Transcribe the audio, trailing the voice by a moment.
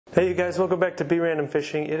Hey you guys, welcome back to Be Random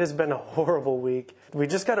Fishing. It has been a horrible week. We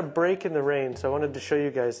just got a break in the rain, so I wanted to show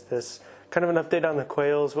you guys this. Kind of an update on the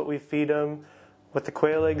quails, what we feed them, what the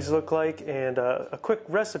quail eggs look like, and a quick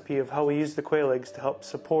recipe of how we use the quail eggs to help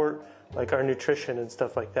support like our nutrition and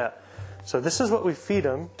stuff like that. So this is what we feed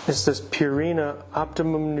them. It's this Purina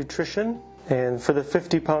Optimum Nutrition, and for the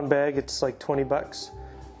 50-pound bag it's like 20 bucks.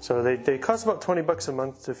 So they cost about 20 bucks a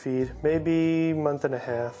month to feed, maybe a month and a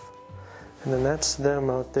half. And then that's them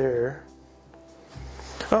out there.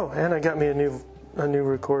 Oh, and I got me a new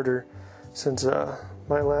recorder since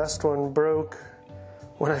my last one broke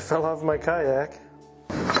when I fell off my kayak.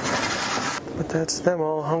 But that's them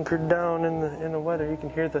all hunkered down in the weather. You can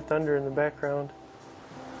hear the thunder in the background.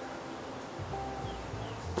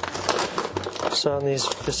 So on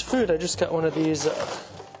this food, I just got one of these,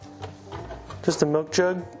 just a milk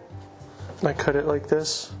jug. I cut it like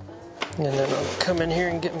this. And then I'll come in here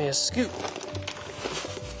and get me a scoop.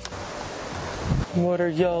 What are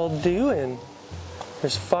y'all doing?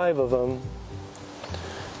 There's 5 of them.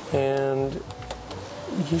 And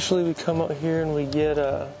usually we come out here and we get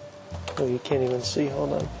oh, you can't even see,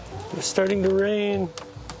 hold on. It's starting to rain.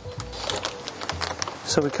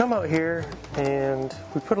 So we come out here and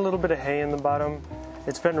we put a little bit of hay in the bottom.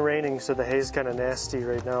 It's been raining, so the hay's kind of nasty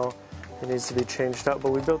right now. It needs to be changed out,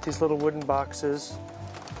 but we built these little wooden boxes.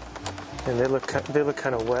 And they look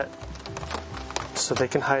kind of wet, so they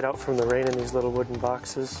can hide out from the rain in these little wooden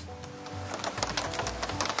boxes.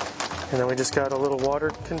 And then we just got a little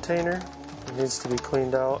water container. It needs to be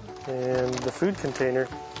cleaned out, and the food container.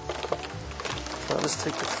 I'll just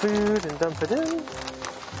take the food and dump it in.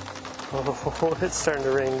 Oh, it's starting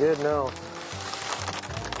to rain good now.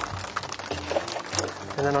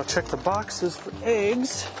 And then I'll check the boxes for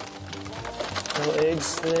eggs. Little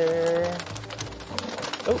eggs there.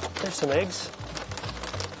 Oh, there's some eggs.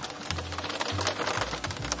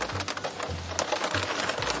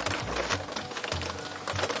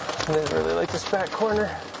 And they really like this back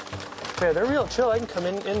corner. Yeah, they're real chill. I can come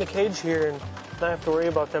in the cage here and not have to worry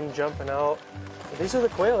about them jumping out. But these are the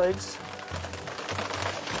quail eggs.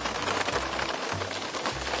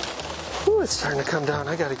 Ooh, it's starting to come down.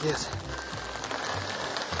 I gotta get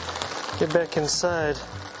back inside.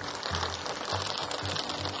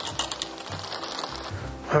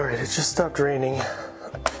 Alright, it just stopped raining.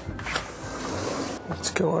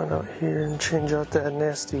 Let's go on out here and change out that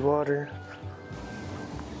nasty water.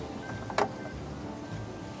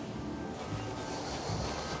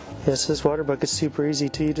 Yes, this water bucket's super easy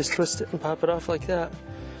too. You just twist it and pop it off like that.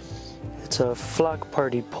 It's a Flock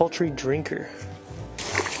Party poultry drinker.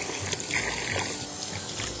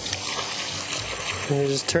 And you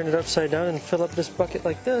just turn it upside down and fill up this bucket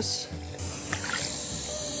like this.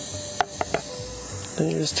 Then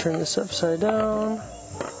you just turn this upside down,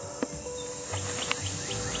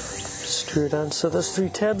 screw it on so those 3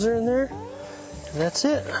 tabs are in there, and that's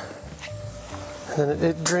it. And then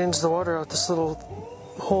it drains the water out this little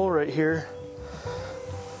hole right here.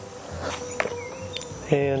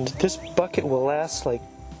 And this bucket will last like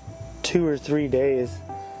 2 or 3 days,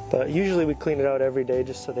 but usually we clean it out every day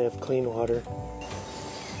just so they have clean water.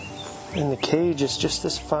 And the cage is just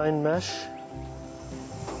this fine mesh.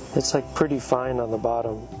 It's like pretty fine on the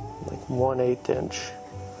bottom, like 1/8 inch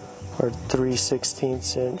or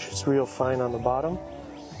 3/16 inch. It's real fine on the bottom,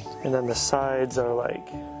 and then the sides are like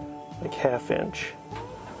 1/2 inch.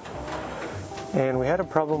 And we had a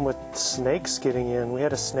problem with snakes getting in. We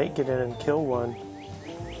had a snake get in and kill one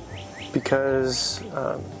because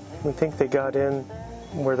we think they got in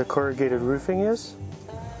where the corrugated roofing is,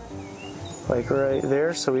 like right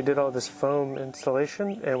there. So we did all this foam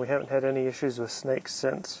installation and we haven't had any issues with snakes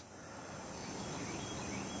since.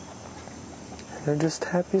 They're just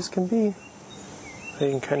happy as can be. You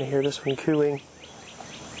can kind of hear this one cooing.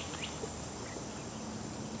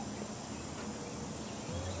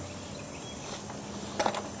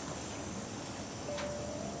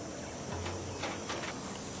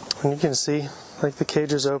 And you can see, like, the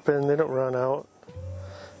cage is open, they don't run out.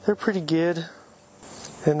 They're pretty good.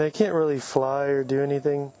 And they can't really fly or do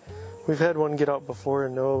anything. We've had one get out before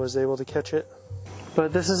and Noah was able to catch it.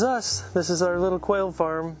 But this is us. This is our little quail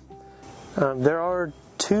farm. There are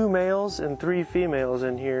 2 males and 3 females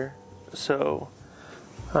in here. So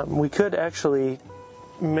we could actually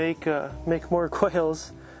make more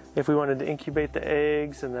quails if we wanted to incubate the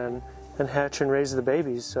eggs and then hatch and raise the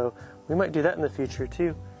babies. So we might do that in the future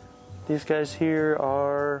too. These guys here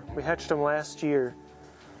we hatched them last year.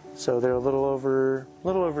 So they're a little over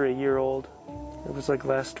a year old. It was like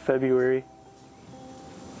last February.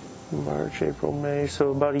 March, April, May,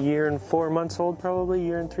 so about 1 year and 4 months old, probably 1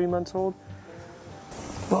 year and 3 months old.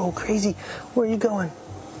 Whoa, crazy! Where are you going?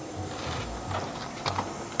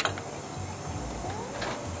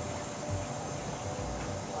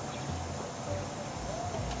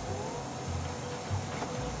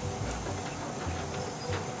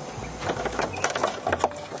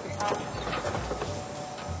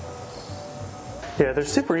 Yeah, they're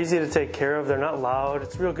super easy to take care of. They're not loud.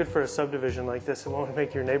 It's real good for a subdivision like this. It won't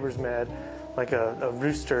make your neighbors mad like a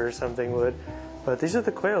rooster or something would. But these are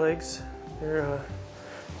the quail eggs. They're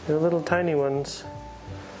little tiny ones.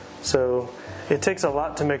 So it takes a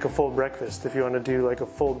lot to make a full breakfast if you want to do like a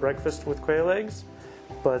full breakfast with quail eggs.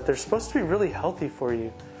 But they're supposed to be really healthy for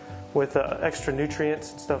you with extra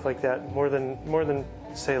nutrients and stuff like that, more than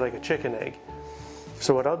say like a chicken egg.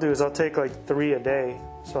 So what I'll do is I'll take like 3 a day.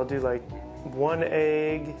 So I'll do like 1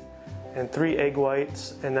 egg and 3 egg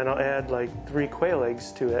whites, and then I'll add like 3 quail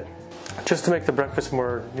eggs to it just to make the breakfast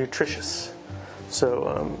more nutritious.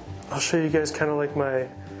 So I'll show you guys kind of like my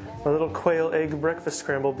little quail egg breakfast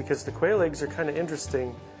scramble, because the quail eggs are kind of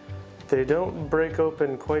interesting. They don't break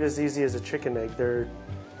open quite as easy as a chicken egg.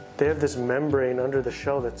 They have this membrane under the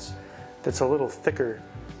shell that's a little thicker.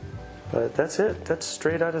 But that's it. That's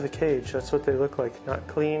straight out of the cage. That's what they look like. Not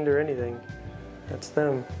cleaned or anything. That's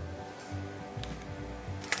them.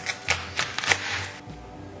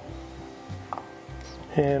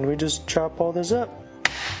 And we just chop all this up.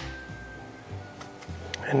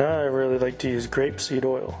 And I really like to use grapeseed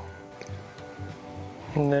oil.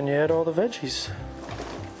 And then you add all the veggies.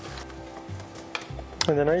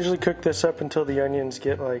 And then I usually cook this up until the onions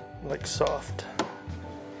get like soft.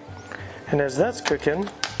 And as that's cooking,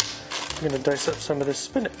 I'm going to dice up some of this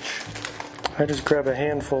spinach. I just grab a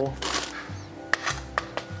handful.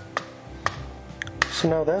 So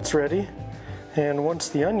now that's ready. And once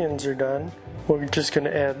the onions are done, we're just going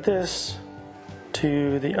to add this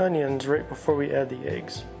to the onions right before we add the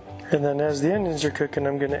eggs. And then as the onions are cooking,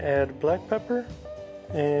 I'm going to add black pepper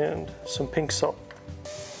and some pink salt.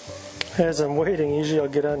 As I'm waiting, usually I'll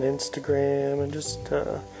get on Instagram and just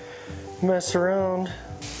mess around.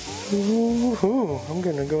 Ooh, I'm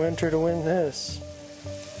gonna go enter to win this.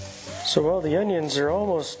 So while the onions are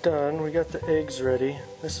almost done, we got the eggs ready.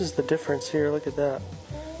 This is the difference here, look at that.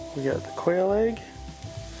 We got the quail egg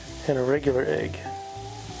and a regular egg.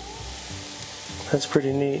 That's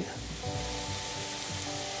pretty neat.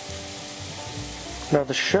 Now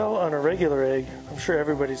the shell on a regular egg, I'm sure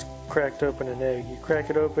everybody's cracked open an egg. You crack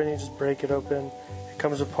it open, you just break it open. It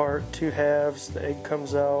comes apart, 2 halves, the egg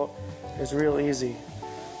comes out. It's real easy.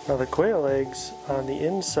 Now the quail eggs, on the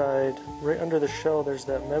inside, right under the shell, there's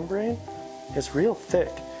that membrane. It's real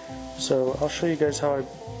thick. So I'll show you guys how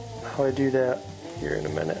I do that here in a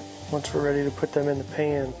minute, once we're ready to put them in the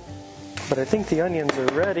pan. But I think the onions are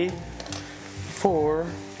ready for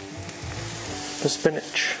the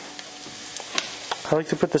spinach. I like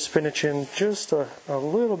to put the spinach in just a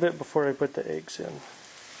little bit before I put the eggs in.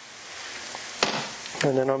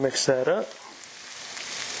 And then I'll mix that up.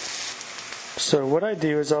 So what I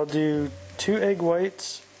do is I'll do 2 egg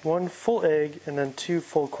whites, 1 full egg, and then 2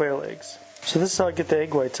 full quail eggs. So this is how I get the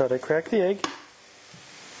egg whites out. I crack the egg.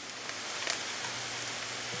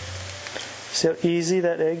 See how easy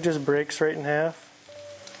that egg just breaks right in half?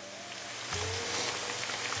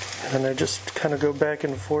 And then I just kind of go back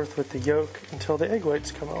and forth with the yolk until the egg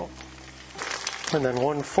whites come out. And then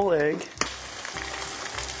 1 full egg.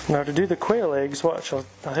 Now to do the quail eggs, watch, I'll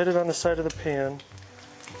hit it on the side of the pan,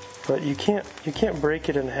 but you can't break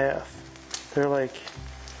it in half. They're like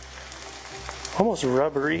almost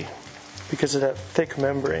rubbery because of that thick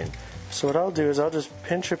membrane. So what I'll do is I'll just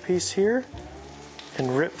pinch a piece here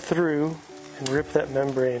and rip through and rip that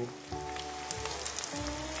membrane.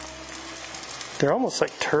 They're almost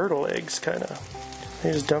like turtle eggs, kind of.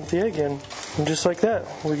 You just dump the egg in, and just like that,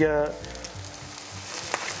 we got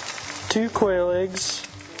 2 quail eggs,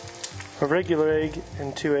 a regular egg,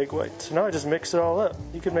 and 2 egg whites. So now I just mix it all up.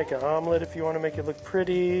 You could make an omelet if you want to make it look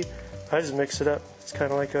pretty. I just mix it up. It's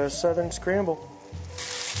kind of like a southern scramble.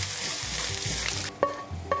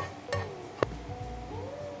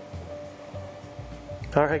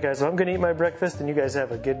 Alright guys, well, I'm going to eat my breakfast and you guys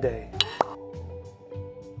have a good day.